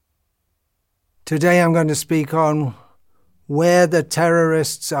Today I'm going to speak on where the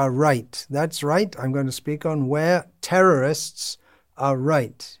terrorists are right. That's right, I'm going to speak on where terrorists are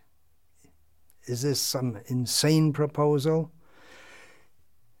right. Is this some insane proposal?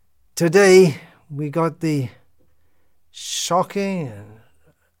 Today we got the shocking and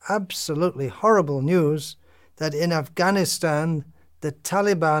absolutely horrible news that in Afghanistan the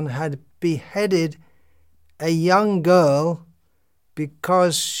Taliban had beheaded a young girl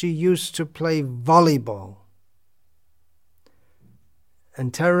because she used to play volleyball.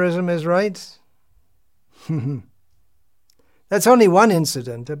 And terrorism is right? That's only one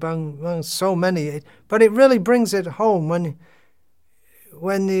incident among so many, but it really brings it home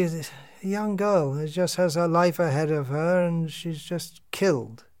when the young girl just has her life ahead of her and she's just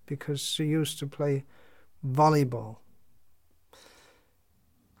killed because she used to play volleyball.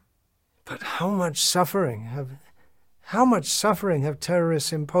 But how much suffering have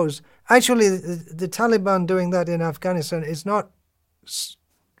terrorists imposed? Actually, the Taliban doing that in Afghanistan is not,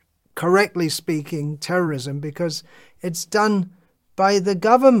 correctly speaking, terrorism, because it's done by the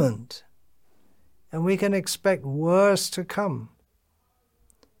government. And we can expect worse to come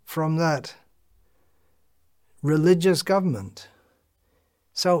from that religious government.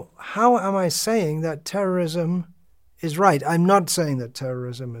 So how am I saying that terrorism is right? I'm not saying that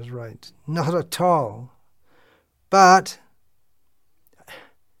terrorism is right. Not at all. But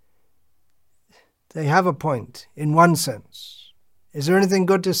they have a point, in one sense. Is there anything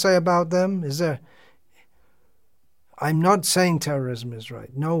good to say about them? I'm not saying terrorism is right.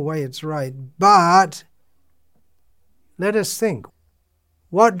 No way it's right. But let us think.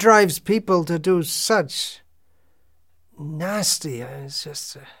 What drives people to do such nasty, it's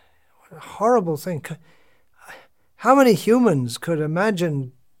just a horrible thing. How many humans could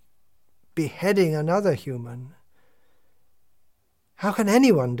imagine beheading another human? How can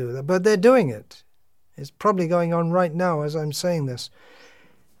anyone do that? But they're doing it. It's probably going on right now as I'm saying this.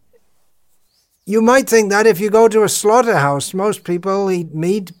 You might think that if you go to a slaughterhouse, most people eat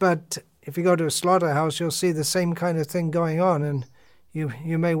meat, but if you go to a slaughterhouse, you'll see the same kind of thing going on, and you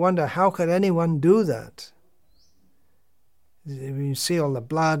may wonder, how could anyone do that? You see all the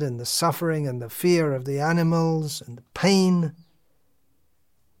blood and the suffering and the fear of the animals and the pain.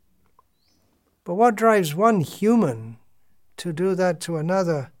 But what drives one human to do that to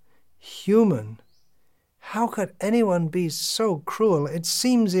another human? How could anyone be so cruel? It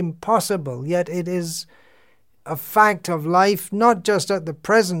seems impossible, yet it is a fact of life, not just at the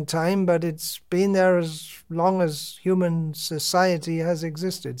present time, but it's been there as long as human society has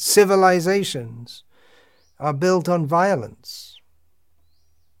existed. Civilizations are built on violence.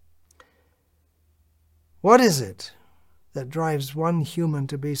 What is it that drives one human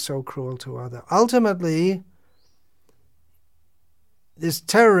to be so cruel to other? Ultimately, this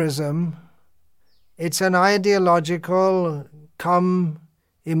terrorism, it's an ideological come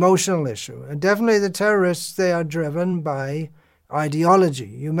emotional issue. And definitely the terrorists, they are driven by ideology.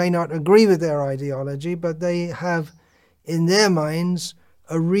 You may not agree with their ideology, but they have in their minds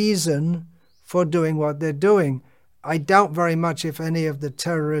a reason for doing what they're doing. I doubt very much if any of the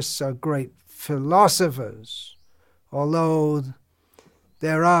terrorists are great philosophers, although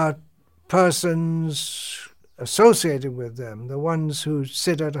there are persons associated with them, the ones who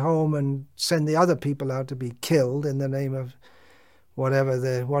sit at home and send the other people out to be killed in the name of whatever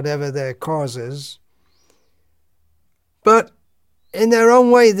their causes. But in their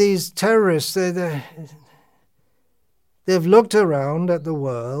own way, these terrorists, they've looked around at the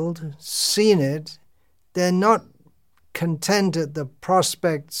world, seen it. They're not content at the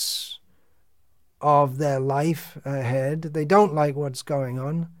prospects of their life ahead. They don't like what's going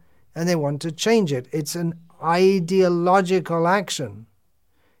on, and they want to change it. It's an ideological action.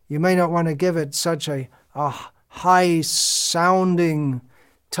 You may not want to give it such a high-sounding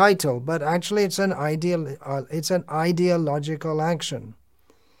title, but actually it's an ideological action.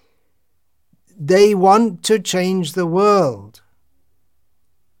 They want to change the world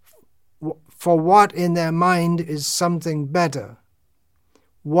for what in their mind is something better,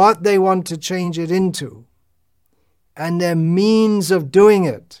 what they want to change it into, and their means of doing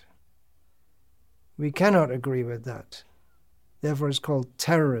it. We cannot agree with that. Therefore it's called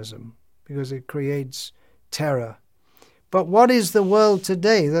terrorism, because it creates terror. But what is the world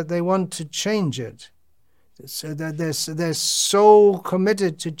today that they want to change it? So that they're so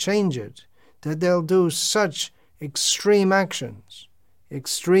committed to change it that they'll do such extreme actions.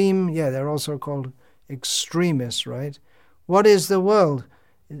 Extreme, they're also called extremists, right? What is the world?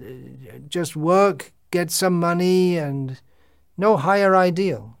 Just work, get some money, and no higher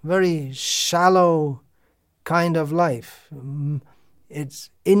ideal. Very shallow kind of life. It's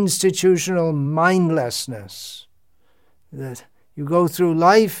institutional mindlessness. That you go through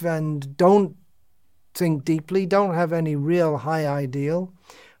life and don't think deeply, don't have any real high ideal.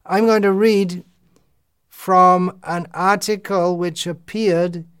 I'm going to read from an article which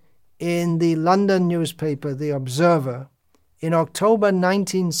appeared in the London newspaper, The Observer, in October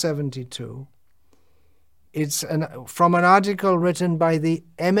 1972. It's from an article written by the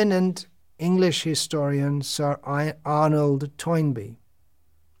eminent English historian Sir Arnold Toynbee.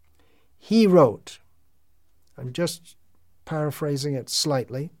 He wrote, I'm just paraphrasing it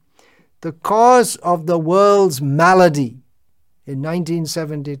slightly, "The cause of the world's malady," in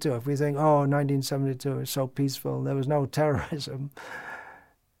 1972. If we think, 1972 is so peaceful, there was no terrorism.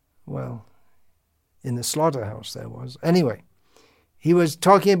 Well, in the slaughterhouse there was. Anyway, he was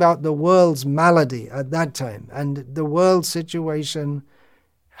talking about the world's malady at that time, and the world situation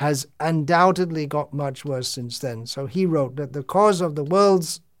has undoubtedly got much worse since then. So he wrote that the cause of the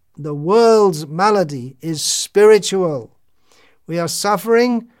world's malady is spiritual. We are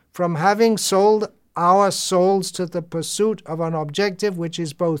suffering from having sold our souls to the pursuit of an objective which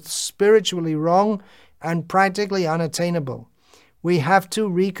is both spiritually wrong and practically unattainable. We have to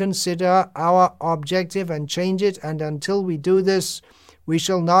reconsider our objective and change it, and until we do this, we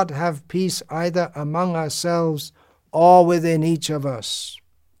shall not have peace either among ourselves or within each of us.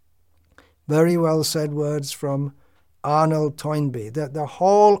 Very well said words from Arnold Toynbee, that the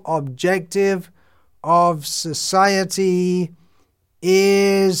whole objective of society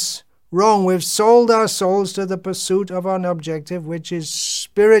is wrong. We've sold our souls to the pursuit of an objective which is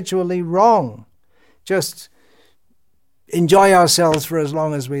spiritually wrong. Just enjoy ourselves for as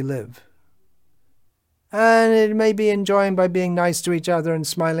long as we live. And it may be enjoying by being nice to each other and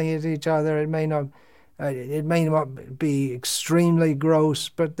smiling at each other. It may not be extremely gross,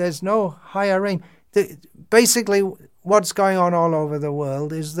 but there's no higher aim. Basically, what's going on all over the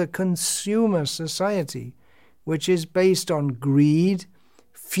world is the consumer society, which is based on greed,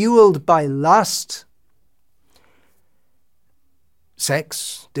 fueled by lust,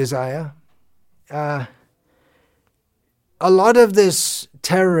 sex, desire. A lot of this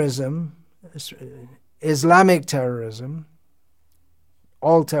terrorism, Islamic terrorism,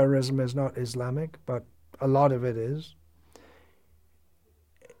 all terrorism is not Islamic, but a lot of it is,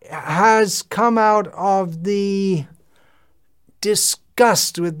 has come out of the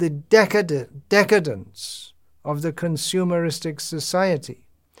disgust with the decadence of the consumeristic society.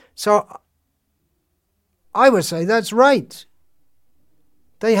 So I would say that's right.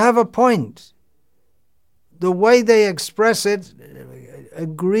 They have a point. The way they express it,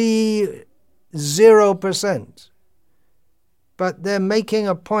 agree 0%. But they're making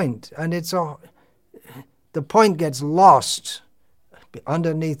a point, and the point gets lost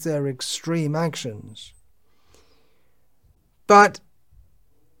underneath their extreme actions. But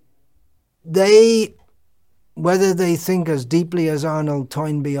whether they think as deeply as Arnold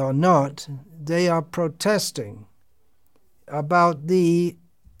Toynbee or not, they are protesting about the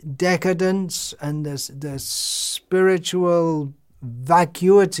decadence and the spiritual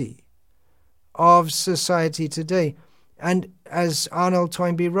vacuity of society today. And as Arnold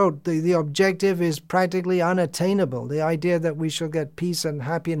Toynbee wrote, the objective is practically unattainable. The idea that we shall get peace and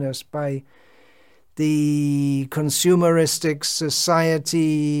happiness by the consumeristic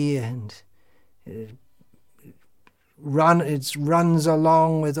society and it runs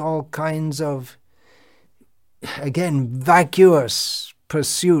along with all kinds of, again, vacuous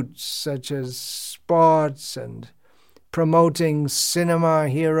pursuits such as sports and promoting cinema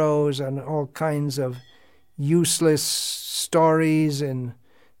heroes and all kinds of useless stories in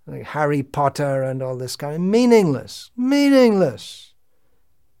like Harry Potter and all this kind of meaningless.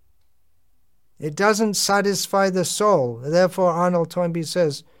 It doesn't satisfy the soul. Therefore, Arnold Toynbee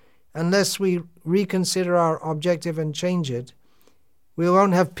says, unless we reconsider our objective and change it, we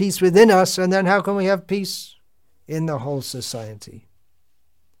won't have peace within us, and then how can we have peace in the whole society?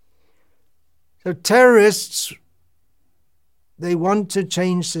 So terrorists, they want to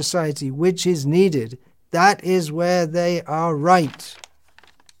change society, which is needed. That is where they are right.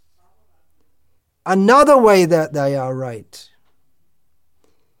 Another way that they are right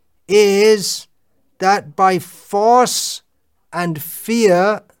is that by force and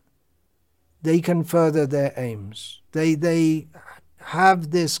fear, they can further their aims. They have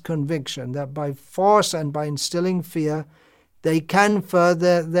this conviction that by force and by instilling fear, they can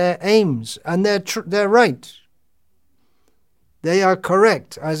further their aims. And they're right. They are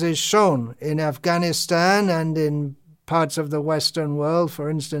correct, as is shown in Afghanistan and in parts of the Western world,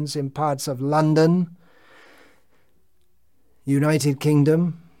 for instance, in parts of London, United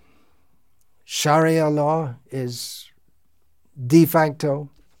Kingdom. Sharia law is de facto,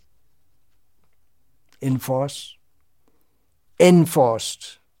 in force,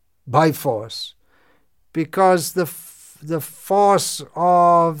 enforced by force, because the force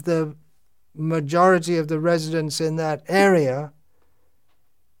of the majority of the residents in that area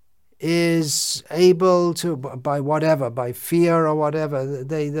is able to, by fear or whatever,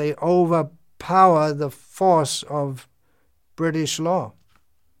 they overpower the force of British law.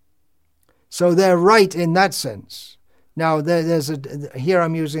 So they're right in that sense. Now, here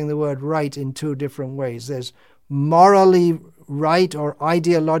I'm using the word right in two different ways. There's morally right or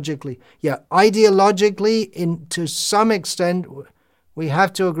ideologically. Yeah, ideologically, to some extent, we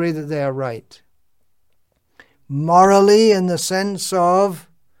have to agree that they are right. Morally, in the sense of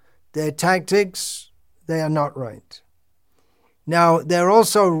their tactics, they are not right. Now, they're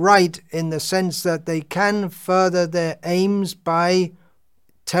also right in the sense that they can further their aims by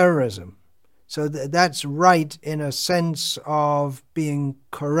terrorism. So that's right in a sense of being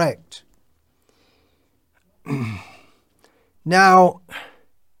correct. Now,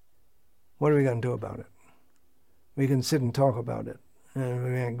 what are we going to do about it? We can sit and talk about it.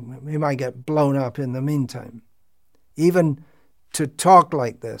 We might get blown up in the meantime. Even to talk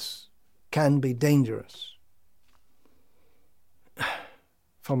like this can be dangerous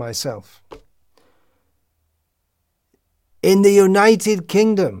for myself. In the United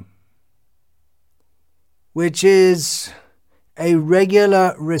Kingdom, which is a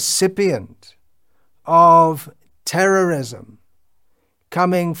regular recipient of terrorism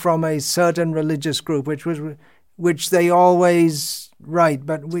coming from a certain religious group, which they always write,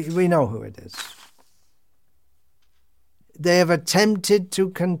 but we know who it is. They have attempted to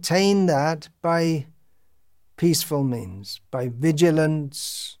contain that by peaceful means, by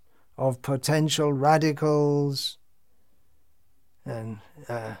vigilance of potential radicals,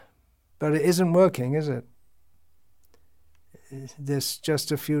 but it isn't working, is it? This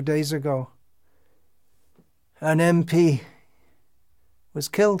just a few days ago, an MP was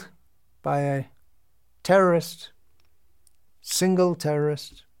killed by a terrorist. Single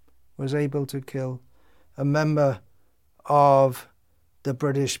terrorist was able to kill a member of the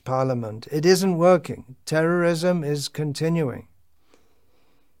British Parliament. It isn't working. Terrorism is continuing.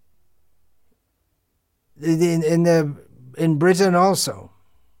 In Britain also,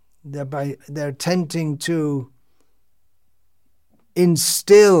 they're attempting to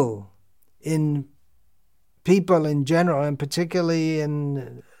instill in people in general, and particularly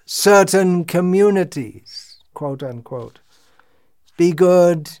in certain communities, quote unquote, be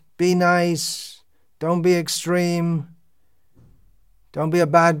good, be nice, don't be extreme, don't be a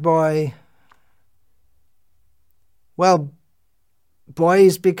bad boy. Well,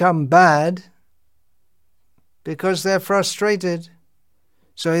 boys become bad because they're frustrated.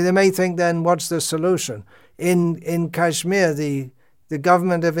 So they may think then, what's the solution? In Kashmir, the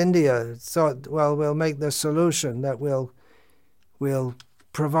government of India thought, well, we'll make the solution that we'll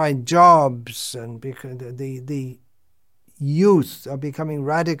provide jobs, and because the youth are becoming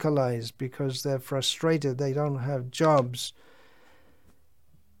radicalized because they're frustrated, they don't have jobs.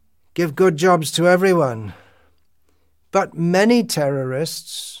 Give good jobs to everyone. But many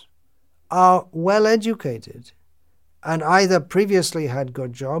terrorists are well educated and either previously had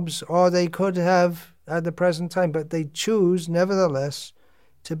good jobs or they could have at the present time, but they choose, nevertheless,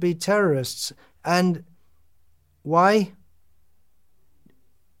 to be terrorists. And why?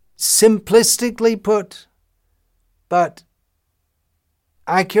 Simplistically put, but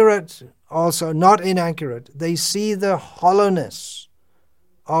accurate, also not inaccurate, they see the hollowness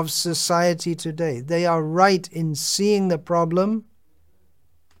of society today. They are right in seeing the problem,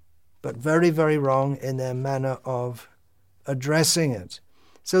 but very, very wrong in their manner of addressing it.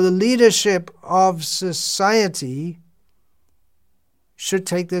 So the leadership of society should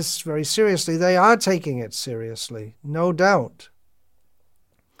take this very seriously. They are taking it seriously, no doubt.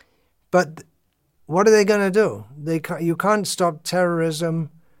 But what are they going to do? You can't stop terrorism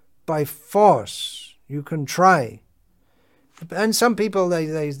by force. You can try. And some people,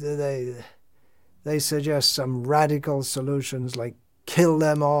 they suggest some radical solutions like kill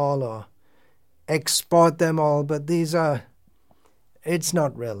them all or export them all, but it's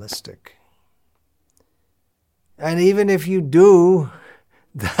not realistic. And even if you do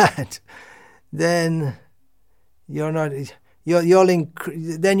that, then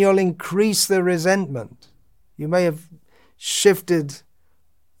you'll increase the resentment. You may have shifted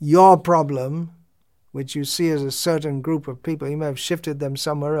your problem, which you see as a certain group of people, you may have shifted them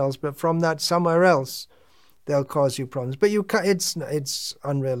somewhere else, but from that somewhere else, they'll cause you problems. But it's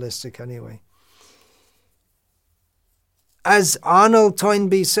unrealistic anyway. as Arnold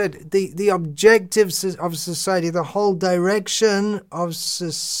Toynbee said, the objectives of society, the whole direction of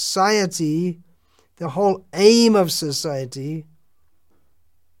society, the whole aim of society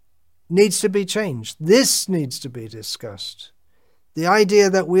needs to be changed. This needs to be discussed. The idea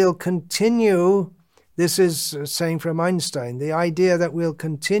that we'll continue, this is saying from Einstein, the idea that we'll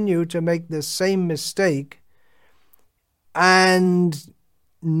continue to make the same mistake and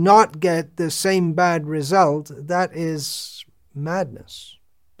not get the same bad result, that is madness.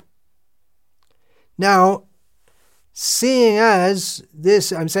 Now, seeing as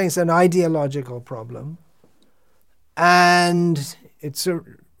this, I'm saying it's an ideological problem, and it's a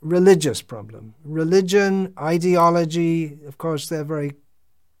religious problem. Religion, ideology, of course, they're very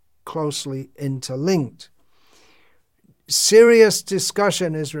closely interlinked. Serious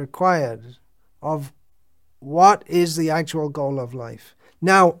discussion is required of what is the actual goal of life.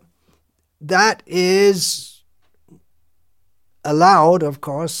 Now, that is allowed, of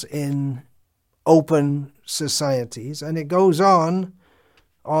course, in open societies, and it goes on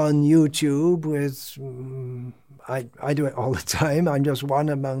YouTube with, I do it all the time. I'm just one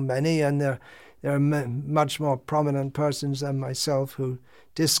among many, and there are much more prominent persons than myself who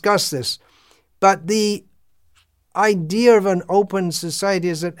discuss this. But the idea of an open society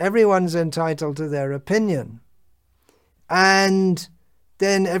is that everyone's entitled to their opinion, and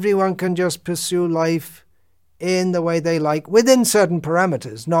then everyone can just pursue life in the way they like, within certain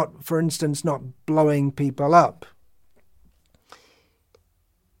parameters, not, for instance, not blowing people up.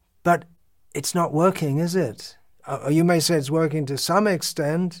 But it's not working, is it? You may say it's working to some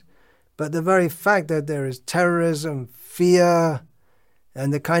extent, but the very fact that there is terrorism, fear,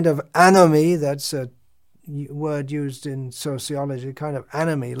 and the kind of anomie, that's a word used in sociology, kind of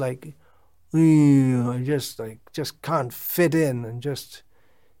anomie, like, I just can't fit in, and just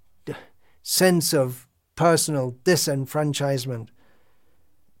sense of personal disenfranchisement.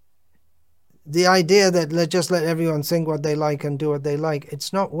 The idea that just let everyone think what they like and do what they like,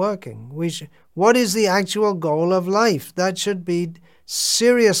 it's not working. What is the actual goal of life? That should be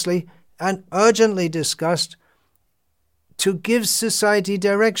seriously and urgently discussed to give society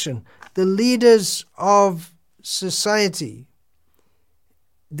direction. The leaders of society,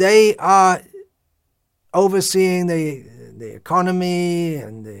 they are overseeing the economy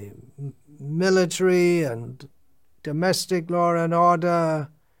and the military and domestic law and order,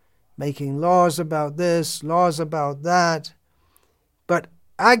 making laws about this, laws about that. But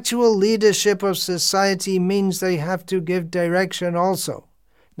actual leadership of society means they have to give direction also.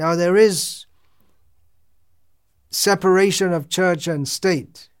 Now, there is separation of church and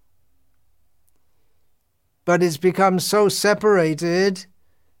state, but it's become so separated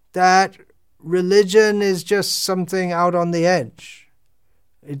that religion is just something out on the edge.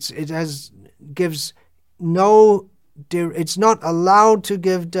 It's not allowed to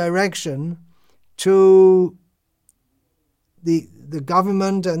give direction to the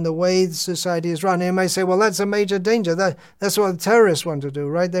government and the way the society is run. You may say, well, that's a major danger. That's what the terrorists want to do,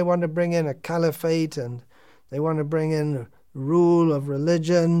 right? They want to bring in a caliphate, and they want to bring in a rule of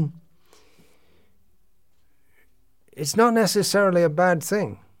religion. It's not necessarily a bad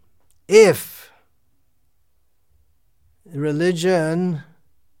thing if religion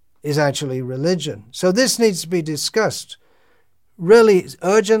is actually religion. So this needs to be discussed really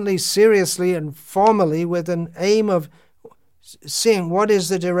urgently, seriously, and formally, with an aim of seeing what is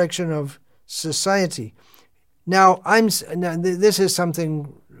the direction of society. Now, this is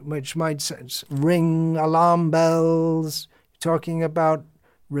something which might ring alarm bells, talking about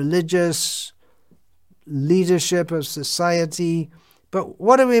religious leadership of society. But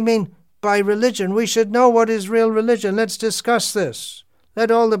what do we mean by religion? We should know what is real religion. Let's discuss this.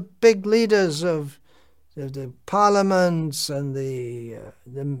 Let all the big leaders of the parliaments and the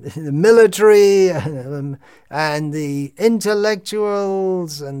military and the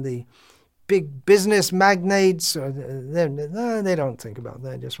intellectuals and the big business magnates, they don't think about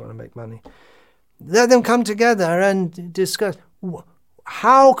that, they just want to make money. Let them come together and discuss,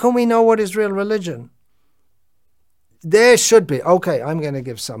 how can we know what is real religion? There should be, okay, I'm going to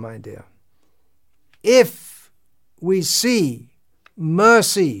give some idea. If we see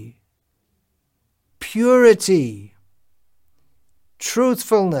mercy, purity,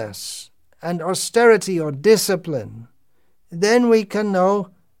 truthfulness, and austerity or discipline, then we can know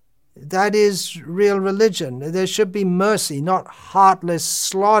that is real religion. There should be mercy, not heartless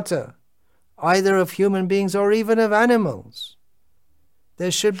slaughter, either of human beings or even of animals.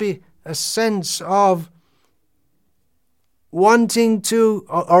 There should be a sense of wanting to,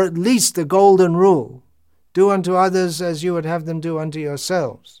 or at least the golden rule, do unto others as you would have them do unto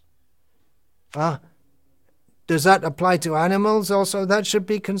yourselves. Don't Does that apply to animals also? That should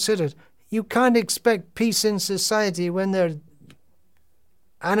be considered. You can't expect peace in society when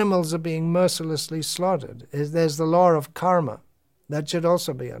animals are being mercilessly slaughtered. There's the law of karma. That should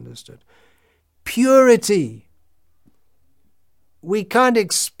also be understood. Purity. We can't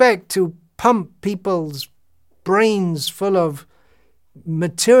expect to pump people's brains full of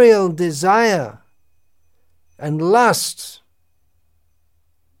material desire and lust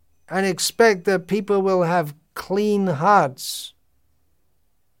and expect that people will have clean hearts.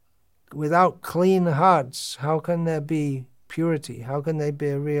 Without clean hearts, how can there be purity? How can there be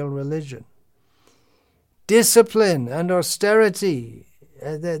a real religion? Discipline and austerity,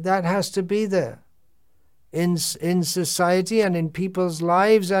 that has to be there in society and in people's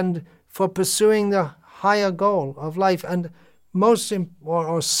lives and for pursuing the higher goal of life. And most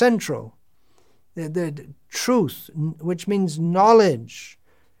or central, the truth, which means knowledge.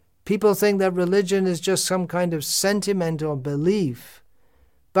 People think that religion is just some kind of sentiment or belief,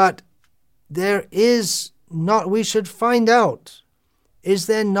 but there is not. We should find out, is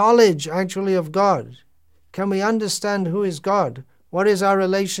there knowledge actually of God? Can we understand who is God? What is our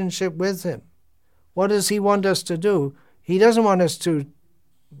relationship with Him? What does He want us to do? He doesn't want us to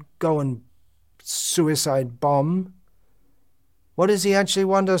go and suicide bomb. What does He actually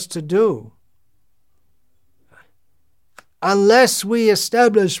want us to do? Unless we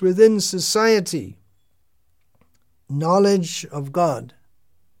establish within society knowledge of God,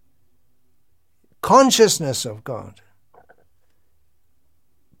 consciousness of God,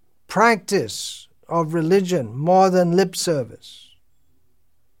 practice of religion more than lip service,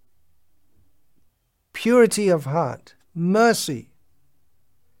 purity of heart, mercy,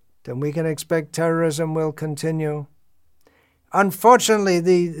 then we can expect terrorism will continue. Unfortunately,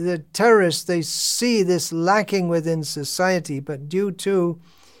 the terrorists, they see this lacking within society, but due to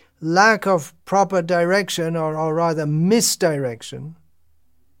lack of proper direction, or rather misdirection,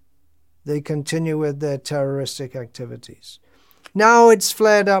 they continue with their terroristic activities. Now it's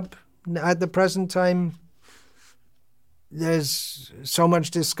flared up. At the present time, there's so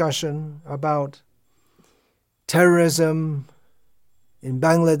much discussion about terrorism in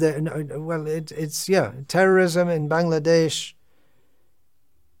Bangladesh. Well, it's terrorism in Bangladesh.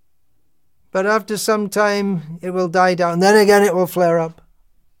 But after some time, it will die down. Then again, it will flare up.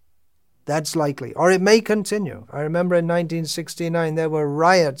 That's likely. Or it may continue. I remember in 1969, there were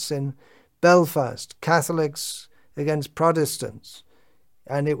riots in Belfast, Catholics against Protestants.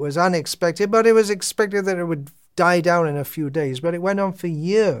 And it was unexpected, but it was expected that it would die down in a few days. But it went on for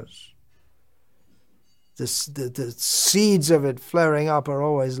years. The seeds of it flaring up are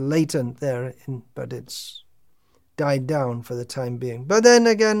always latent there, but it's died down for the time being. But then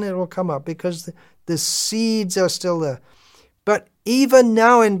again, it will come up because the seeds are still there. But even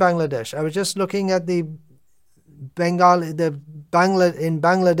now in Bangladesh, I was just looking at in Bangladesh,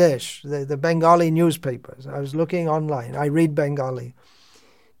 the Bengali newspapers. I was looking online. I read Bengali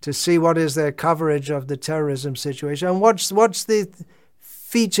to see what is their coverage of the terrorism situation. And what's the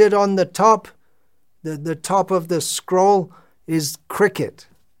featured on the top? The top of the scroll is cricket.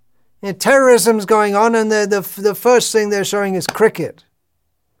 Terrorism's going on, and the first thing they're showing is cricket.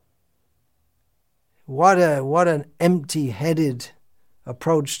 What an empty-headed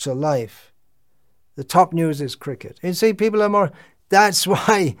approach to life. The top news is cricket. You see, people are more. That's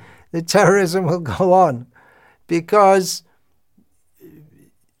why the terrorism will go on, because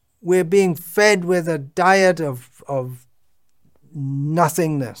we're being fed with a diet of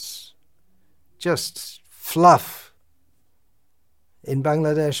nothingness, just fluff. In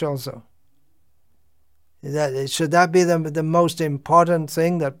Bangladesh also. Should that be the most important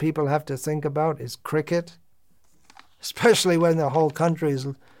thing that people have to think about, is cricket? Especially when the whole country is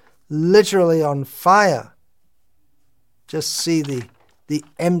literally on fire. Just see the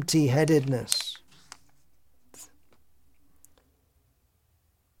empty-headedness.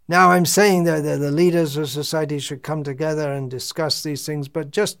 Now I'm saying that the leaders of society should come together and discuss these things,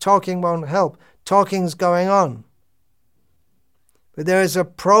 but just talking won't help. Talking's going on. But there is a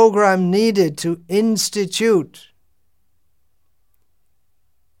program needed to institute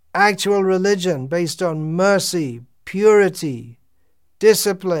actual religion based on mercy, purity,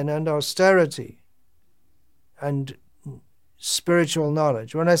 discipline, and austerity, and spiritual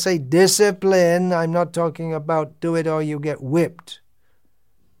knowledge. When I say discipline, I'm not talking about do it or you get whipped,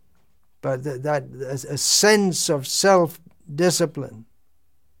 but that a sense of self-discipline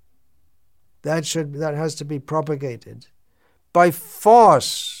that has to be propagated. By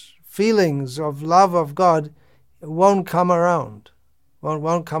force, feelings of love of God won't come around,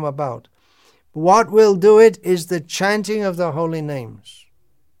 won't come about. What will do it is the chanting of the holy names.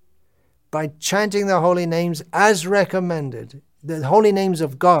 by chanting the holy names as recommended, the holy names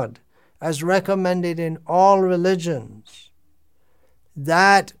of God, as recommended in all religions,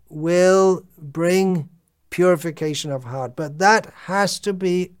 that will bring purification of heart. But that has to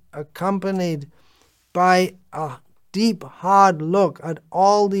be accompanied by a deep, hard look at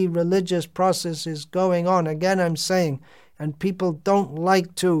all the religious processes going on. Again, I'm saying, and people don't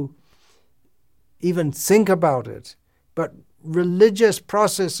like to even think about it, but religious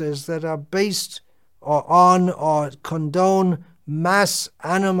processes that are based on or condone mass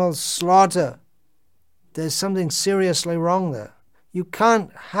animal slaughter, there's something seriously wrong there. You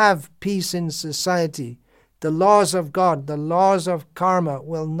can't have peace in society. The laws of God, the laws of karma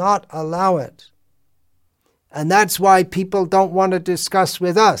will not allow it. And that's why people don't want to discuss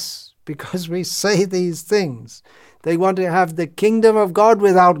with us, because we say these things. They want to have the kingdom of God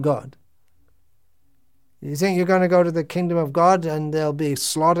without God. You think you're going to go to the kingdom of God and there'll be a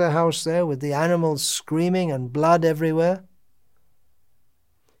slaughterhouse there with the animals screaming and blood everywhere?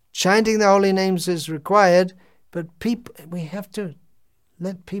 Chanting the holy names is required, but we have to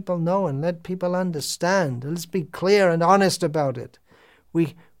let people know and let people understand. Let's be clear and honest about it.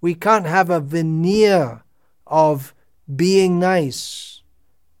 We can't have a veneer of being nice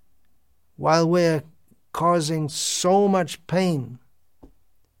while we're causing so much pain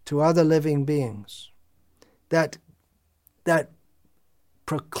to other living beings. That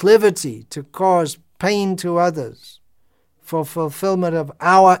proclivity to cause pain to others for fulfillment of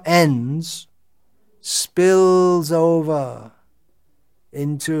our ends spills over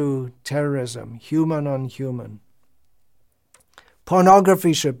into terrorism, human on human.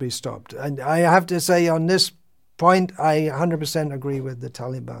 Pornography should be stopped. And I have to say on this point, I 100% agree with the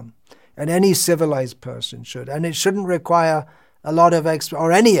Taliban. And any civilized person should. And it shouldn't require a lot of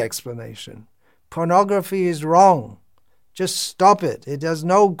any explanation. Pornography is wrong. Just stop it. It does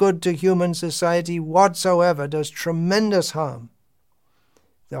no good to human society whatsoever. It does tremendous harm.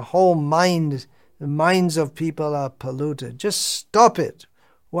 The whole mind, the minds of people are polluted. Just stop it.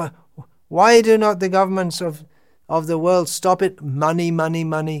 Why do not the governments of the world stop it? Money, money,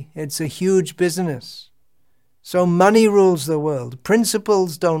 money. It's a huge business. So money rules the world.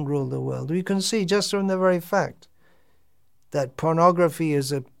 Principles don't rule the world. You can see just from the very fact that pornography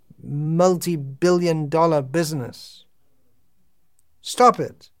is a multi-billion-dollar business. Stop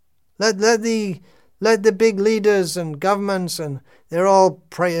it. Let the big leaders and governments, and they're all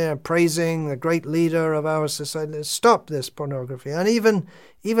praising the great leader of our society. Stop this pornography. And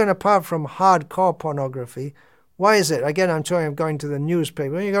even apart from hardcore pornography, why is it? Again, I'm going to the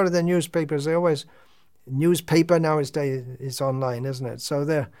newspaper. When you go to the newspapers, newspaper nowadays is online, isn't it? So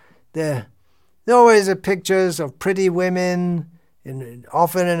there always are pictures of pretty women,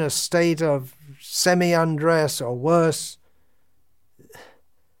 often in a state of semi-undress or worse.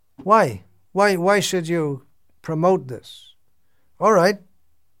 Why? Why should you promote this? All right,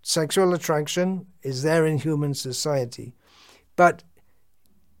 sexual attraction is there in human society, but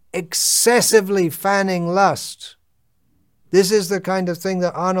excessively fanning lust, this is the kind of thing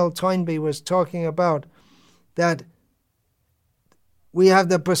that Arnold Toynbee was talking about, that we have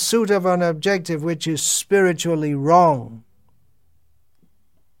the pursuit of an objective which is spiritually wrong.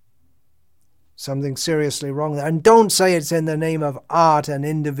 Something seriously wrong there. And don't say it's in the name of art and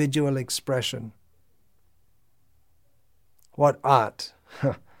individual expression. What art?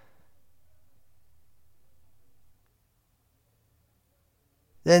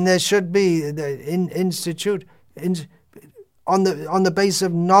 Then there should be on the base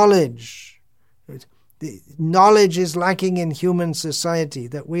of knowledge. The knowledge is lacking in human society,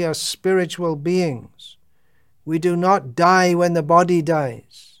 that we are spiritual beings. We do not die when the body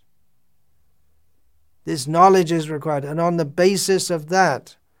dies. This knowledge is required, and on the basis of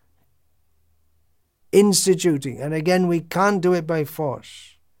that, instituting, and again, we can't do it by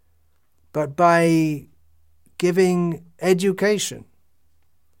force, but by giving education.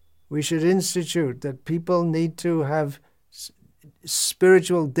 We should institute that people need to have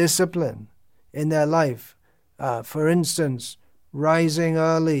spiritual discipline in their life. For instance, rising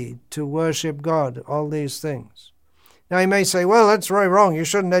early to worship God, all these things. Now you may say, well, that's right, wrong. You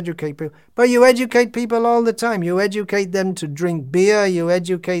shouldn't educate people. But you educate people all the time. You educate them to drink beer. You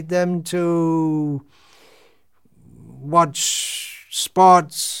educate them to watch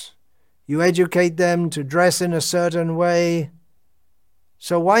sports. You educate them to dress in a certain way.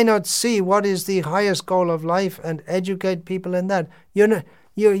 So why not see what is the highest goal of life and educate people in that?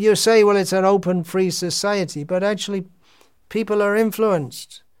 You say, well, it's an open, free society, but actually people are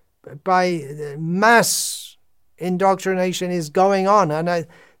influenced by mass indoctrination is going on, and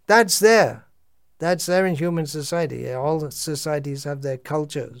that's there. That's there in human society. All societies have their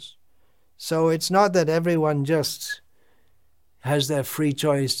cultures. So it's not that everyone just has their free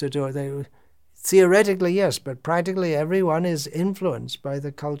choice to do it. Theoretically, yes, but practically everyone is influenced by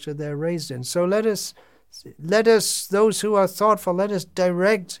the culture they're raised in. So let us, those who are thoughtful, let us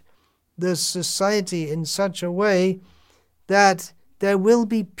direct the society in such a way that there will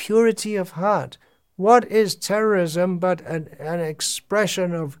be purity of heart. What is terrorism but an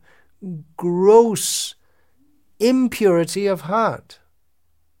expression of gross impurity of heart?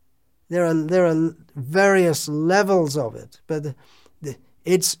 There are various levels of it, but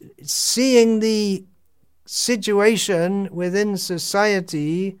it's seeing the situation within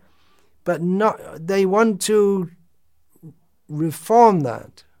society, but they want to reform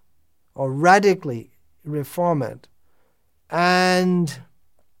that or radically reform it, and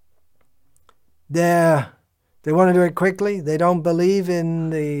they want to do it quickly. They don't believe in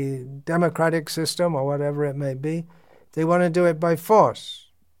the democratic system or whatever it may be. They want to do it by force.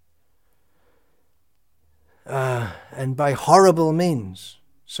 And by horrible means.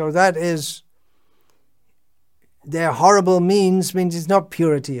 So that is, their horrible means it's not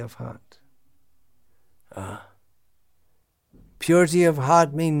purity of heart. Purity of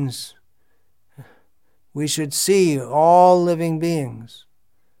heart means we should see all living beings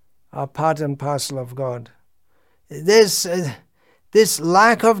are part and parcel of God. This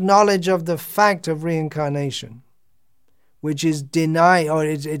lack of knowledge of the fact of reincarnation, which is denied, or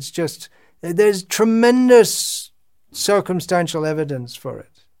it's just, there's tremendous circumstantial evidence for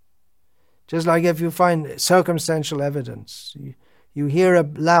it. Just like if you find circumstantial evidence, you hear a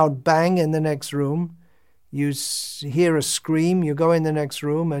loud bang in the next room, you hear a scream, you go in the next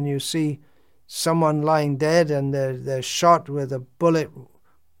room and you see someone lying dead and they're shot with a bullet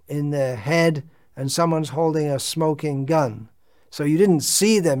in their head and someone's holding a smoking gun. So you didn't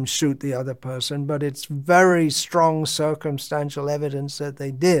see them shoot the other person, but it's very strong circumstantial evidence that they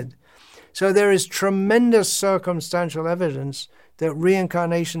did. So there is tremendous circumstantial evidence that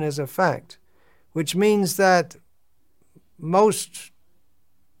reincarnation is a fact, which means that most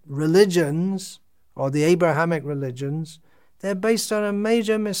religions, or the Abrahamic religions, they're based on a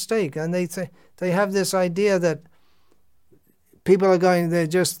major mistake, and they have this idea that they're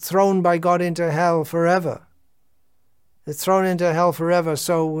just thrown by God into hell forever. They're thrown into hell forever,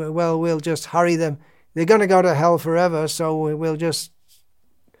 so, we'll just hurry them. They're going to go to hell forever, so we'll just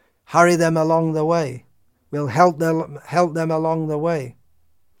hurry them along the way. We'll help them along the way.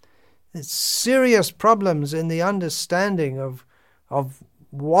 There's serious problems in the understanding of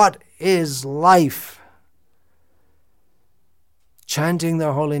what is life. Chanting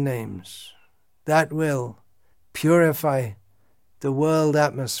the holy names, that will purify the world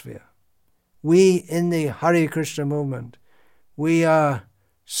atmosphere. We in the Hare Krishna movement, we are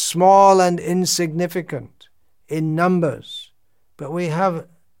small and insignificant in numbers, but we have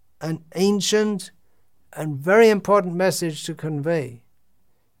an ancient and very important message to convey.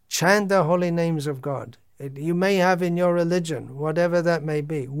 Chant the holy names of God. You may have in your religion, whatever that may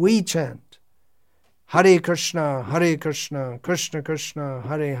be. We chant Hare Krishna, Krishna Krishna,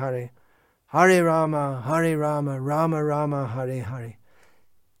 Hare Hare, Hare Rama, Rama Rama, Hare Hare.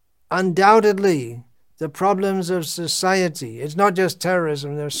 Undoubtedly, the problems of society, it's not just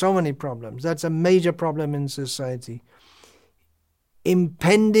terrorism, there are so many problems. That's a major problem in society.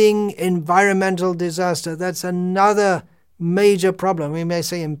 Impending environmental disaster, that's another major problem. We may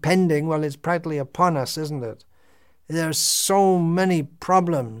say impending, well, it's practically upon us, isn't it? There are so many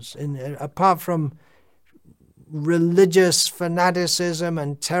problems, apart from religious fanaticism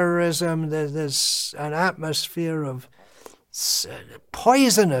and terrorism, there's an atmosphere of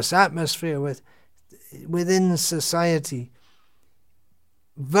poisonous atmosphere within society.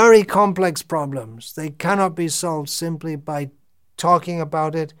 Very complex problems. They cannot be solved simply by talking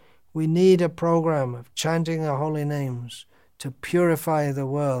about it. We need a program of chanting the holy names to purify the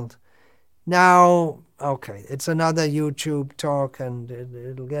world. Now, okay, it's another YouTube talk and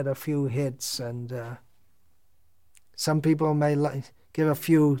it'll get a few hits, and some people may give a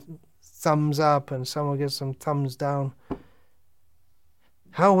few thumbs up and some will give some thumbs down.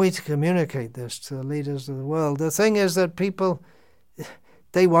 How are we to communicate this to the leaders of the world? The thing is that people,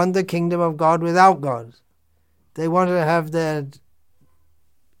 they want the kingdom of God without God. They want to have their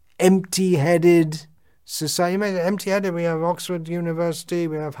empty-headed society. Empty-headed, we have Oxford University,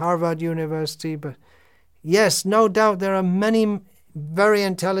 we have Harvard University, but yes, no doubt there are many very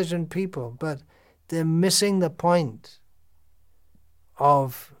intelligent people, but they're missing the point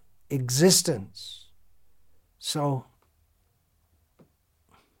of existence. So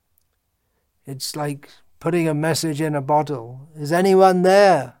it's like putting a message in a bottle. Is anyone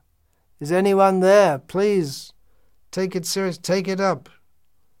there? Is anyone there? Please take it serious. Take it up.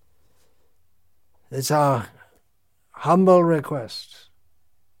 It's our humble request.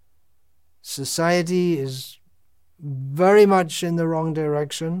 Society is very much in the wrong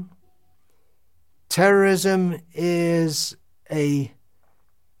direction. Terrorism is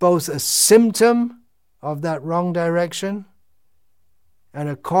both a symptom of that wrong direction and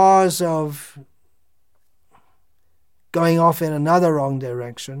a cause of going off in another wrong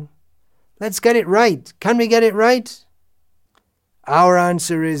direction. Let's get it right. Can we get it right? Our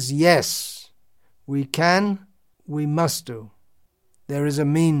answer is yes. We can, we must do. There is a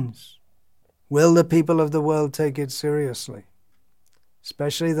means. Will the people of the world take it seriously?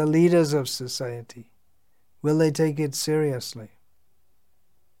 Especially the leaders of society. Will they take it seriously?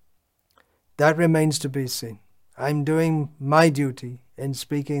 That remains to be seen. I'm doing my duty in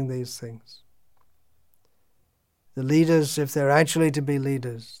speaking these things. The leaders, if they're actually to be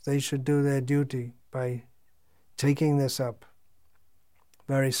leaders, they should do their duty by taking this up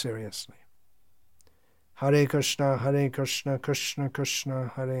very seriously. Hare Krishna, Krishna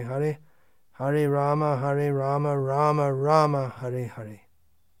Krishna, Hare Hare, Hare Rama, Rama Rama, Hare Hare.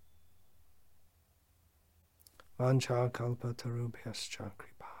 Vancha kalpa tarubhyascha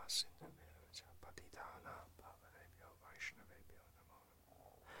kripa sindhubhyascha patidana pavanebhyo vaishnavebhyo namo.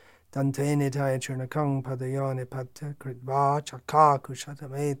 Dante nitaya churnakang padayani patta kritva chakka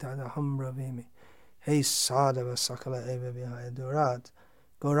kushatameta daham ravimi. Hey sadhava sakala eva vihaya durat.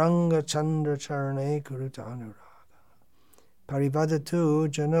 Goranga Chandra Charane Kuruta Anuraga. Parivadatu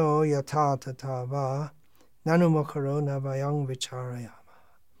Jano Yatata Tava Nanumokaro Navayang Vicharayama.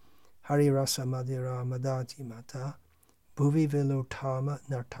 Hari Rasa Madhira Madati Mata Bhuvi Vilutama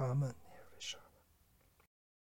Nartama